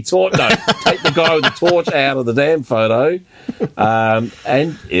bloody torch. No, take the guy with the torch out of the damn photo,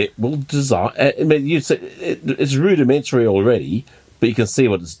 and it will design. I mean, it's rudimentary already, but you can see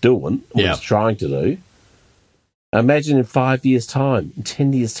what it's doing, what it's trying to do. Imagine in 5 years' time, in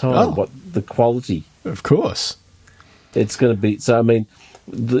 10 years' time, what the quality. Of course. It's going to be. So, I mean,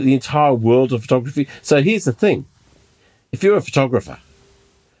 the entire world of photography. So here's the thing. If you're a photographer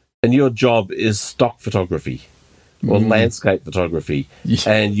and your job is stock photography or landscape photography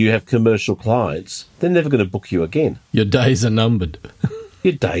and you have commercial clients, they're never going to book you again. Your days are numbered.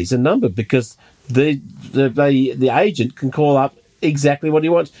 Your days are numbered because the agent can call up exactly what he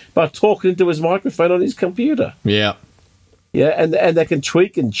wants by talking to his microphone on his computer. Yeah. Yeah, and they can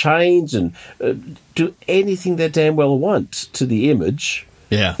tweak and change and do anything they damn well want to the image.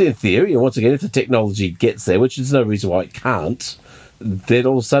 Yeah. In theory, and once again, if the technology gets there, which there's no reason why it can't, then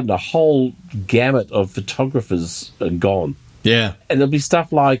all of a sudden a whole gamut of photographers are gone. Yeah. And there'll be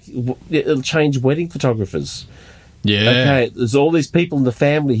stuff like, it'll change wedding photographers. Yeah. Okay, there's all these people in the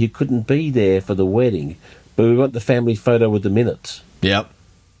family who couldn't be there for the wedding, but we want the family photo with the minute. Yep.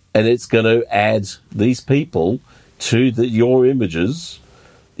 And it's going to add these people to your images,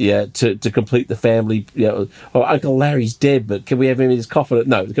 to complete the family. Uncle Larry's dead, but can we have him in his coffin?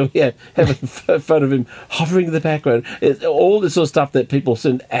 No, can we have a photo of him hovering in the background? All this sort of stuff that people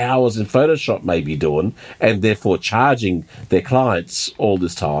spend hours in Photoshop maybe doing, and therefore charging their clients all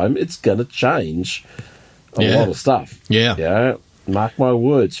this time. It's going to change a lot of stuff. Yeah. Mark my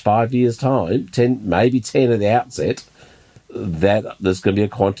words, 5 years' time, 10 at the outset, that there's going to be a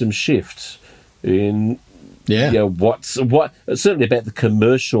quantum shift in certainly about the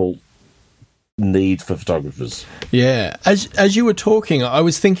commercial need for photographers. Yeah. As you were talking, I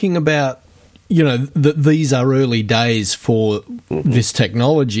was thinking about, that these are early days for this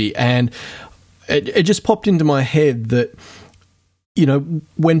technology, and it just popped into my head that,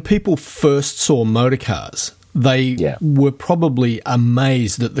 when people first saw motor cars, they were probably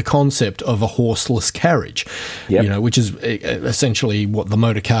amazed at the concept of a horseless carriage, which is essentially what the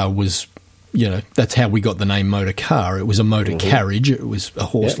motor car was. That's how we got the name motor car. It was a motor carriage. It was a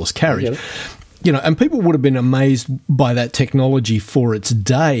horseless carriage. And people would have been amazed by that technology for its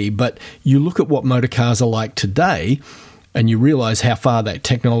day. But you look at what motor cars are like today and you realise how far that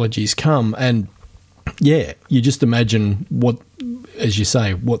technology's come. And, you just imagine what, as you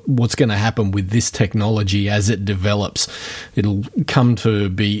say, what's going to happen with this technology as it develops. It'll come to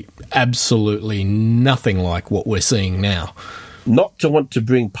be absolutely nothing like what we're seeing now. Not to want to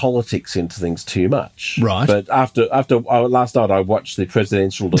bring politics into things too much, right? But after last night, I watched the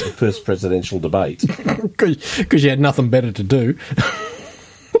first presidential debate because you had nothing better to do.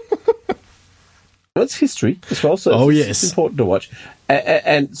 Well, it's history as well, so it's important to watch.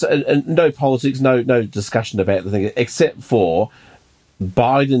 And no politics, no discussion about the thing, except for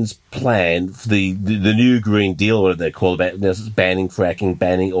Biden's plan for the new Green Deal, whatever they call it, about banning fracking,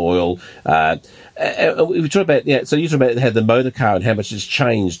 banning oil. We talk about so you talk about how the motor car and how much it's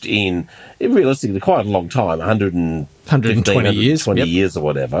changed in realistically quite a long time, 120 years, 20 years or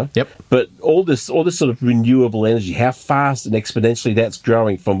whatever. Yep. But all this sort of renewable energy, how fast and exponentially that's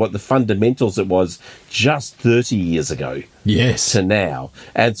growing from what the fundamentals it was just 30 years ago, to now,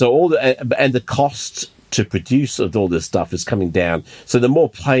 and so the cost to produce all this stuff is coming down. So the more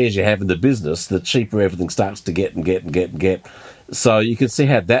players you have in the business, the cheaper everything starts to get. So you can see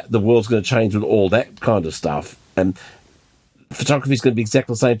how the world's going to change with all that kind of stuff. And photography is going to be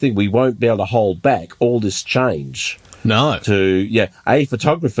exactly the same thing. We won't be able to hold back all this change. No. A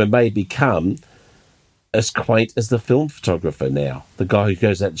photographer may become as quaint as the film photographer now. The guy who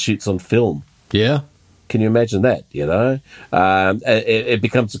goes out and shoots on film. Yeah. Can you imagine that, It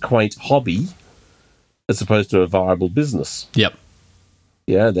becomes a quaint hobby as opposed to a viable business. Yep.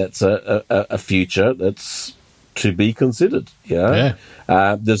 Yeah, that's a future that's to be considered. You know?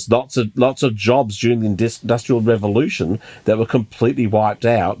 There's lots of jobs during the Industrial Revolution that were completely wiped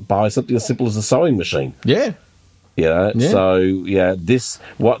out by something as simple as a sewing machine. Yeah. So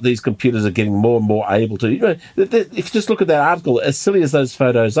what these computers are getting more and more able to. You know, if you just look at that article, as silly as those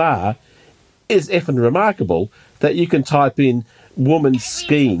photos are, is effing remarkable that you can type in "woman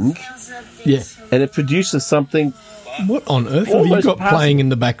skiing," and it produces something. What on earth have you got playing in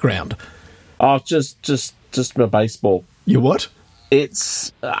the background? Oh, just my baseball. You what?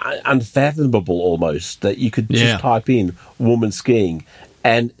 It's unfathomable almost that you could just type in "woman skiing"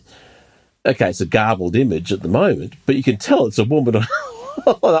 and. Okay, it's a garbled image at the moment, but you can tell it's a woman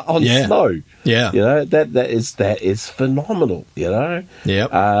on snow. Yeah, you know that is phenomenal. You know,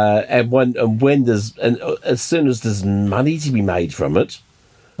 and when there's as soon as there's money to be made from it,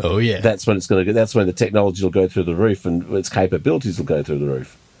 that's when it's going to. That's when the technology will go through the roof and its capabilities will go through the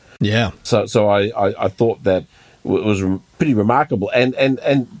roof. Yeah. So I thought that was pretty remarkable and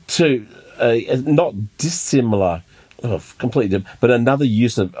to not dissimilar. Oh, completely. But another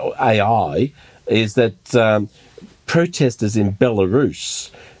use of AI is that protesters in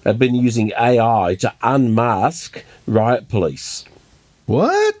Belarus have been using AI to unmask riot police.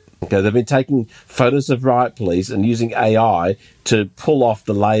 What? Okay, they've been taking photos of riot police and using AI to pull off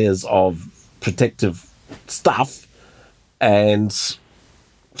the layers of protective stuff and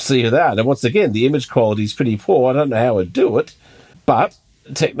see that. And once again, the image quality is pretty poor. I don't know how I'd do it, but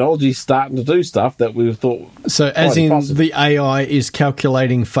technology's starting to do stuff that we thought. So, as in impossible. The AI is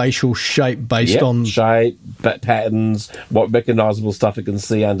calculating facial shape based on shape, patterns, what recognisable stuff it can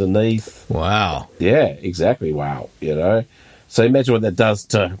see underneath. Wow. Yeah, exactly. Wow. You know, so imagine what that does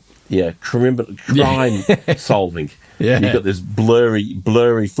to crime solving. Yeah. You've got this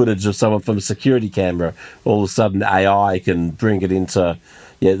blurry footage of someone from a security camera. All of a sudden, AI can bring it into.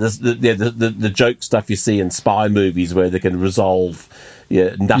 The joke stuff you see in spy movies where they can resolve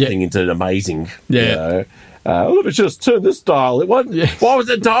nothing into amazing. Yeah. Let me just turn this dial. Why was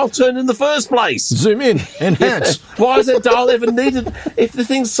that dial turned in the first place? Zoom in, enhance. Why is that dial ever needed? If the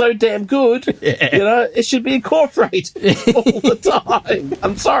thing's so damn good, it should be incorporated all the time.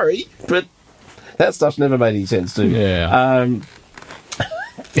 I'm sorry, but that stuff's never made any sense to me. Yeah.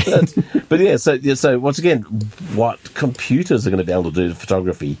 So once again, what computers are going to be able to do to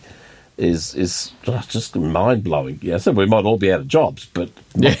photography is just mind blowing. Yeah, so we might all be out of jobs, but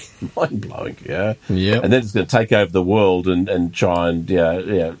mind blowing. Yeah, and then it's going to take over the world and try and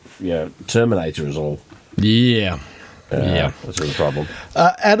Terminator us all. Yeah. That's the problem.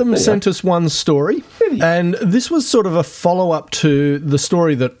 Adam sent us one story, and this was sort of a follow up to the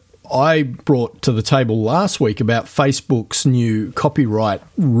story that I brought to the table last week about Facebook's new copyright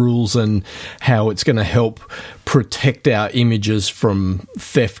rules and how it's going to help protect our images from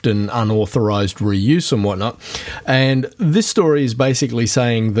theft and unauthorized reuse and whatnot. And this story is basically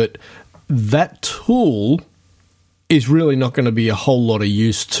saying that tool is really not going to be a whole lot of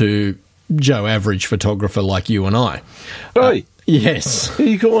use to Joe Average photographer like you and I. Hey. Yes. Who are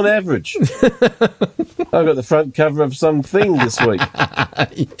you calling average? I got the front cover of some thing this week.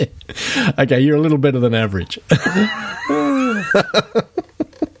 Okay, you're a little better than average. No,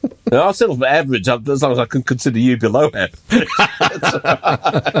 I'll settle for average as long as I can consider you below average.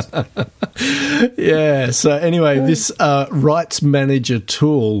 Yeah, so anyway, this rights manager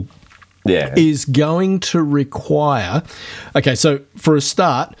tool is going to require... Okay, so for a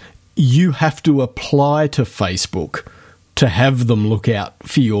start, you have to apply to Facebook to have them look out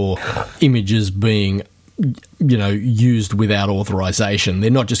for your images being, used without authorization.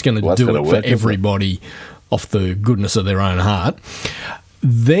 They're not just going to do it for everybody off the goodness of their own heart.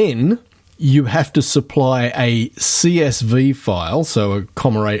 Then you have to supply a CSV file, so a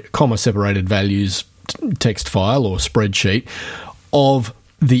comma-separated values text file or spreadsheet, of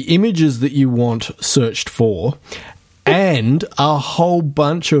the images that you want searched for, and a whole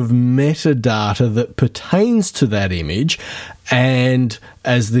bunch of metadata that pertains to that image. And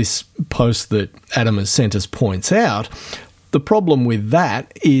as this post that Adam has sent us points out, the problem with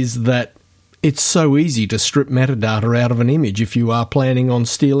that is that it's so easy to strip metadata out of an image if you are planning on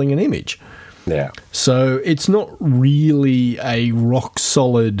stealing an image. Yeah. So it's not really a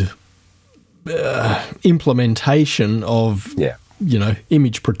rock-solid implementation of,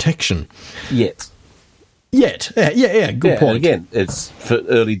 image protection. Yet. Good point. Again, it's for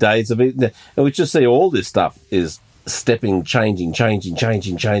early days of it. And we just see all this stuff is changing,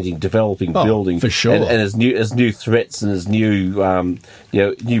 developing, building. For sure. And as new threats and as new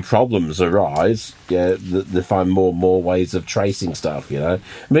new problems arise, they find more and more ways of tracing stuff. I mean,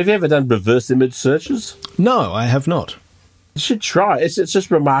 have you ever done reverse image searches? No, I have not. You should try. It's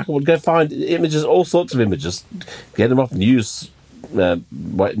just remarkable. Go find images, all sorts of images, get them off newspaper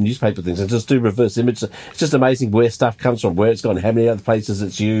things, and just do reverse images. It's just amazing where stuff comes from, where it's gone, how many other places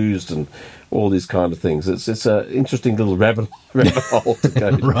it's used, and all these kind of things. It's an interesting little rabbit hole to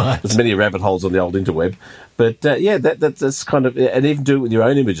go. Right. There's many rabbit holes on the old interweb, but that's kind of, and even do it with your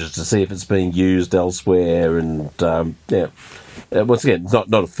own images to see if it's being used elsewhere. And once again,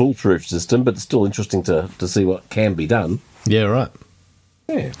 not a foolproof system, but it's still interesting to see what can be done. Yeah, right.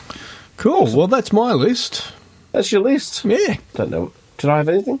 Yeah. Cool. Awesome. Well, that's my list. That's your list? Yeah. Don't know. Did I have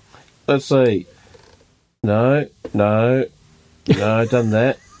anything? Let's see. No, done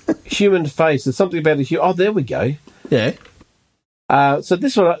that. Human face. There's something about a human... Oh, there we go. Yeah. So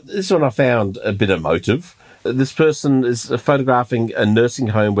this one I found a bit emotive. This person is photographing a nursing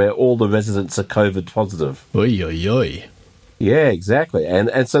home where all the residents are COVID positive. Oy, oy, oy. Yeah, exactly.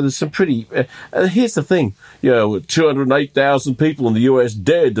 And so there's some pretty... here's the thing. 208,000 people in the US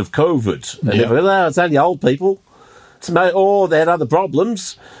dead of COVID. And it's only old people. They had other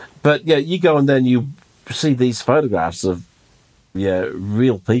problems. But, you go and then you see these photographs of,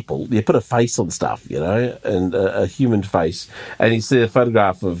 real people. You put a face on stuff, and a human face. And you see a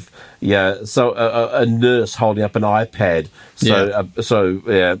photograph of, a nurse holding up an iPad. So a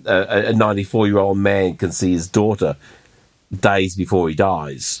 94-year-old man can see his daughter days before he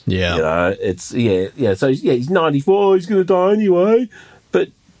dies. Yeah. So he's 94, he's going to die anyway, but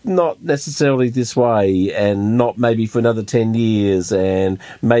not necessarily this way, and not maybe for another 10 years, and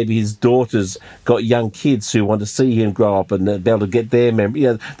maybe his daughter's got young kids who want to see him grow up and be able to get their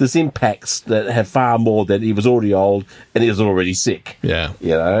memory. There's impacts that have far more than he was already old and he was already sick. Yeah.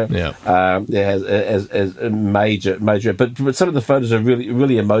 As major, but some of the photos are really,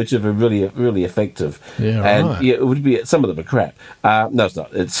 really emotive and really, really effective. Yeah, and right. it would be, some of them are crap. No, it's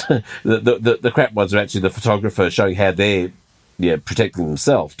not. It's the crap ones are actually the photographer showing how they're protecting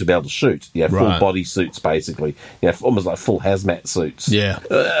themselves to be able to shoot. Full body suits, basically. Almost like full hazmat suits. Yeah.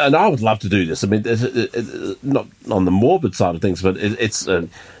 And I would love to do this. I mean, it's not on the morbid side of things, but it's a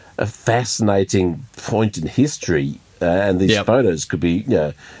fascinating point in history. And these photos could be,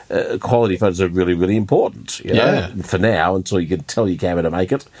 quality photos are really, really important, for now, until you can tell your camera to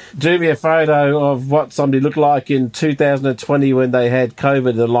make it. Do me a photo of what somebody looked like in 2020 when they had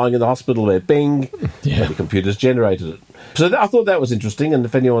COVID and lying in the hospital there. Bing. Yeah. And the computers generated it. So I thought that was interesting, and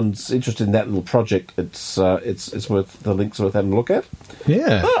if anyone's interested in that little project, it's worth, the link's worth having a look at.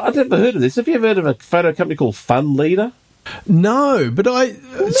 Yeah. Oh, I've never heard of this. Have you ever heard of a photo company called Fun Leader? No, but I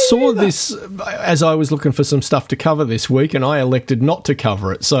saw this as I was looking for some stuff to cover this week, and I elected not to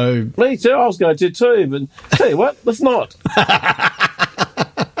cover it. So me too. I was going to too, but tell you what, let's not.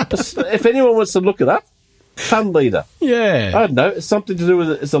 If anyone wants to look it up, Fun Leader. Yeah. I don't know. It's something to do with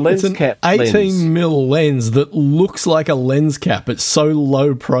it. It's a lens cap. 18mm lens that looks like a lens cap. It's so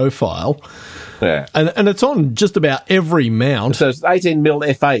low profile. Yeah. And it's on just about every mount. So it's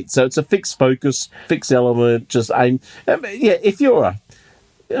 18mm f8. So it's a fixed focus, fixed element, just aim. If you're I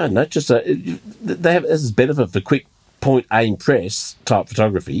don't know, they have this benefit for quick point aim press type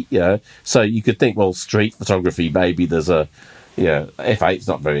photography, So you could think, well, street photography, maybe there's a, f8's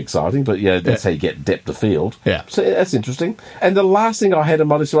not very exciting, but that's how you get depth of field. Yeah. So that's interesting. And the last thing I had in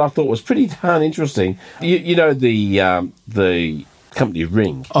my list, I thought was pretty darn interesting. You know the company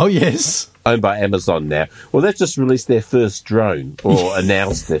Ring. Oh, yes. Owned by Amazon now. Well, they've just released their first drone, or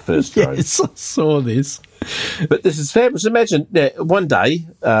announced their first drone. Yes, I saw this. But this is fabulous. Imagine one day,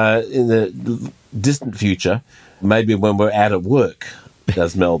 in the distant future, maybe when we're out at work,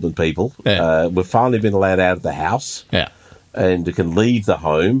 as Melbourne people, we've finally been allowed out of the house, and we can leave the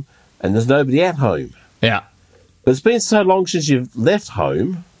home, and there's nobody at home. Yeah. But it's been so long since you've left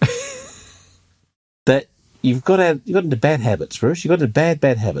home that you've got into bad habits, Bruce. You've got into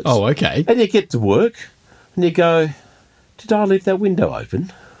bad habits. Oh, okay. And you get to work, and you go, did I leave that window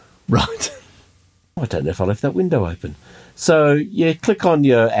open? Right. I don't know if I left that window open. So you click on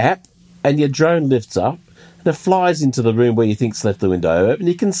your app, and your drone lifts up, and it flies into the room where you think's left the window open, and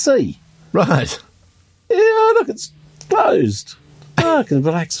you can see. Right. Yeah, look, it's closed. Oh, I can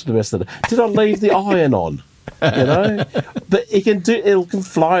relax for the rest of the day. Did I leave the iron on? But it can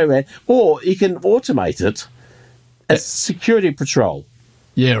fly around, or you can automate it as security patrol.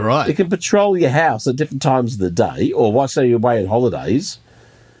 Yeah, right. It can patrol your house at different times of the day, or while you're away on holidays,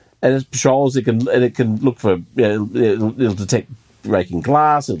 and it patrols. It can look for. It'll detect breaking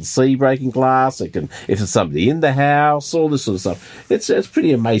glass. It'll see breaking glass. It can, if there's somebody in the house, all this sort of stuff. It's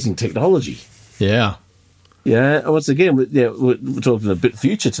pretty amazing technology. Yeah. Yeah, and once again, we're talking a bit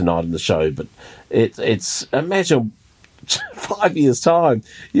future tonight in the show, but it's imagine 5 years' time,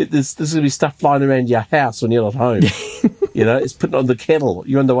 there's going to be stuff flying around your house when you're not home. You know, it's putting on the kettle.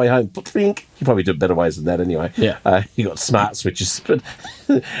 You're on the way home. Think. You probably do it better ways than that anyway. Yeah. You got smart switches, but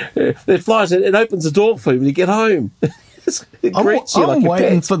it flies. It opens the door for you when you get home. I'm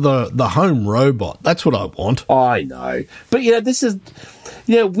waiting for the home robot. That's what I want. I know. But, this is...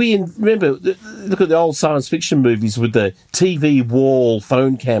 remember, look at the old science fiction movies with the TV wall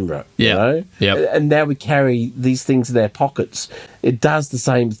phone camera, you know? Yep. And now we carry these things in our pockets. It does the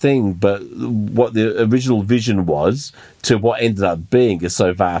same thing, but what the original vision was to what ended up being is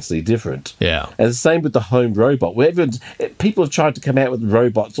so vastly different. Yeah. And the same with the home robot. People have tried to come out with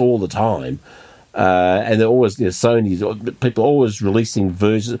robots all the time. And they're always, Sony, people are always releasing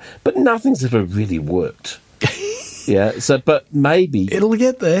versions, but nothing's ever really worked. Yeah, but maybe... It'll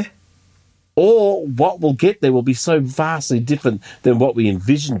get there. Or what will get there will be so vastly different than what we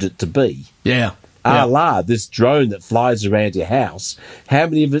envisioned it to be. Yeah. A la this drone that flies around your house. How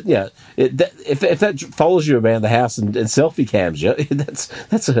many of it? If that follows you around the house and selfie cams you,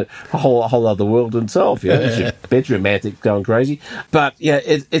 that's a whole other world in itself. It's your bedroom romantic going crazy. But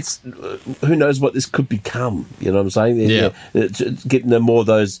it's who knows what this could become. You know what I'm saying? Getting more of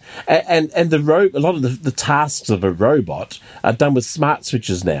those and a lot of the tasks of a robot are done with smart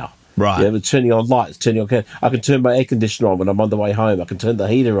switches now. Right. Yeah, turning on lights, turning on... I can turn my air conditioner on when I'm on the way home. I can turn the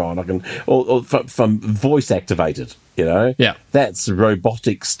heater on. I can... Or from voice activated, you know? Yeah. That's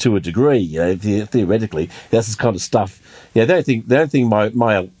robotics to a degree, theoretically. That's this kind of stuff. Yeah, the only thing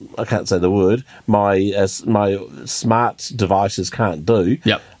my I can't say the word, my smart devices can't do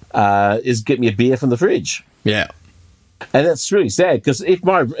is get me a beer from the fridge. Yeah. And that's really sad, because if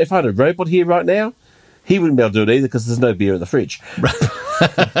I had a robot here right now, he wouldn't be able to do it either because there's no beer in the fridge. But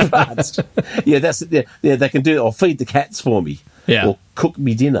they can do it, or feed the cats for me, or cook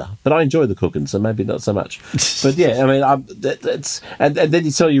me dinner. But I enjoy the cooking, so maybe not so much. But that's and then you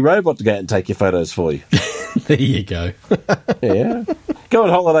tell your robot to go out and take your photos for you. There you go. Yeah, go on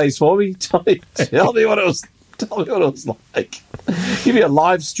holidays for me. Tell me what it was. Tell me what it was like. Give me a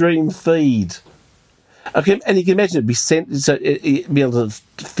live stream feed. Okay, and you can imagine it'd be sent, so it'd be able to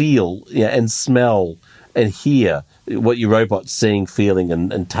feel, and smell and hear what your robot's seeing, feeling,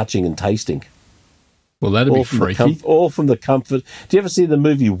 and touching and tasting. Well, that'd be freaky. All from the comfort. Do you ever see the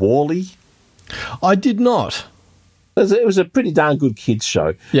movie WALL-E? I did not. It was a pretty darn good kids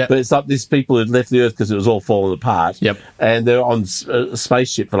show. Yeah. But it's like these people who'd left the Earth because it was all falling apart. Yep. And they're on a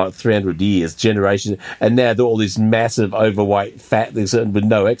spaceship for like 300 years, generations, and now they're all these massive, overweight, fat things with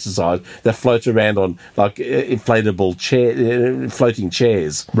no exercise. They float around on like inflatable floating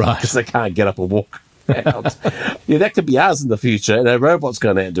chairs. Right. Because they can't get up and walk out. That could be us in the future, and our robot's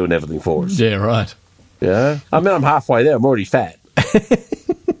going out and doing everything for us. Yeah, right. Yeah. I mean, I'm halfway there. I'm already fat.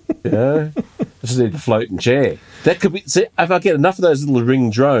 Yeah. I just need a floating chair. That could be... See, if I get enough of those little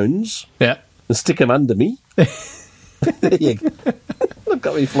ring drones and stick them under me, there you go. I've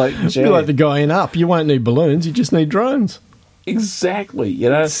got me floating chair. You're like the guy in Up. You won't need balloons. You just need drones. Exactly,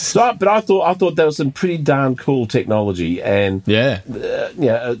 So, but I thought that was some pretty darn cool technology, and the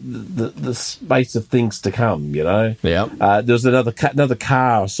space of things to come. Yeah. There was another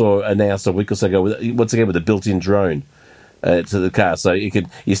car I saw announced a week or so ago, once again with a built-in drone to the car, so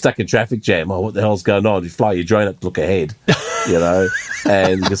you're stuck in traffic jam. Oh, what the hell's going on? You fly your drone up to look ahead,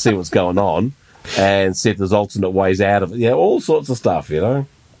 and you can see what's going on and see if there's alternate ways out of it. Yeah, all sorts of stuff.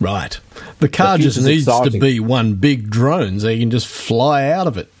 Right. The car just needs to be one big drone so you can just fly out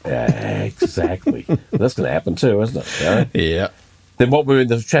of it. Yeah, exactly. That's going to happen too, isn't it? Yeah. Then what we're in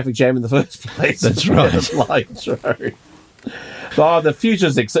the traffic jam in the first place. That's right. A flying drone. Oh, the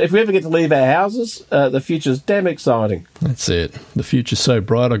future's exciting. If we ever get to leave our houses, the future's damn exciting. That's it. The future's so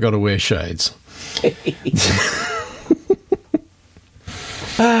bright, I've got to wear shades.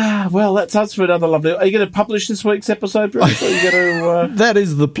 Well, that's us for another lovely... Are you going to publish this week's episode, Bruce? Or are you going to... that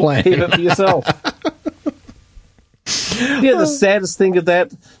is the plan. Keep it for yourself. The saddest thing of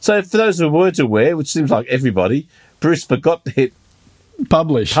that... So, for those who weren't aware, which seems like everybody, Bruce forgot to hit...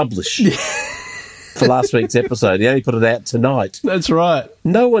 Publish. For last week's episode. He only put it out tonight. That's right.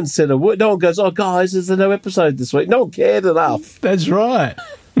 No one said a word. No one goes, oh, guys, is there no episode this week? No one cared enough. That's right.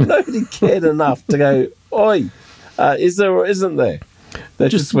 Nobody cared enough to go, oi, is there or isn't there? They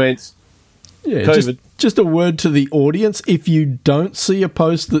just went, COVID. Just a word to the audience. If you don't see a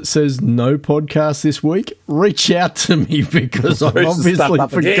post that says no podcast this week, reach out to me because I've obviously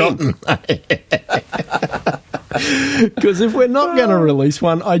forgotten. Because if we're not going to release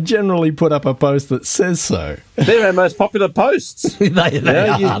one, I generally put up a post that says so. They're our most popular posts. They are,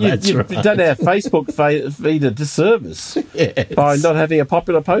 that's right. You've done our Facebook feed a disservice by not having a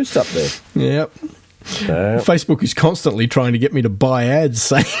popular post up there. Yep. Facebook is constantly trying to get me to buy ads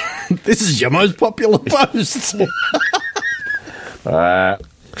saying, this is your most popular post. Yeah,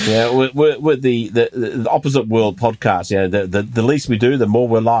 we're the opposite world podcast. You know, the least we do, the more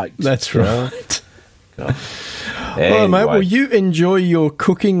we're liked. That's right. God. Anyway. Well, mate, will you enjoy your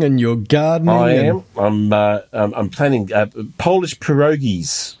cooking and your gardening? I am. I'm planning Polish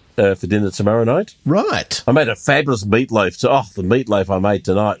pierogies for dinner tomorrow night. Right. I made a fabulous meatloaf. The meatloaf I made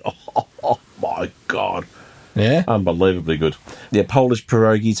tonight. Oh my God. Yeah? Unbelievably good. Yeah, Polish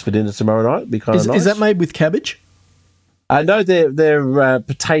pierogies for dinner tomorrow night. Be kind of nice. Is that made with cabbage? No, they're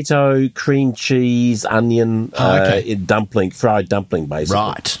potato, cream cheese, onion, fried dumpling, basically.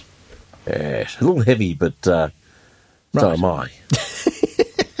 Right. Yeah, a little heavy, but so am I.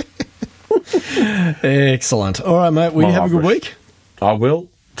 Excellent. All right, mate. Will you have a good week? I will.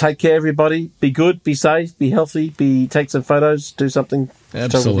 Take care, everybody. Be good, be safe, be healthy, take some photos, do something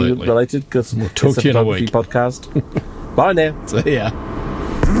absolutely related, because we'll talk to you in a week. Podcast. Bye now. See ya.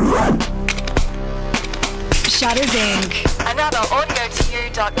 Shutters Inc. Another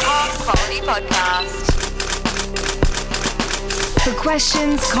audiotoyou.com quality podcast. For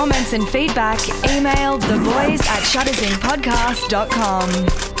questions, comments and feedback, email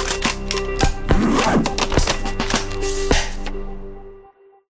theboys@shuttersincpodcast.com.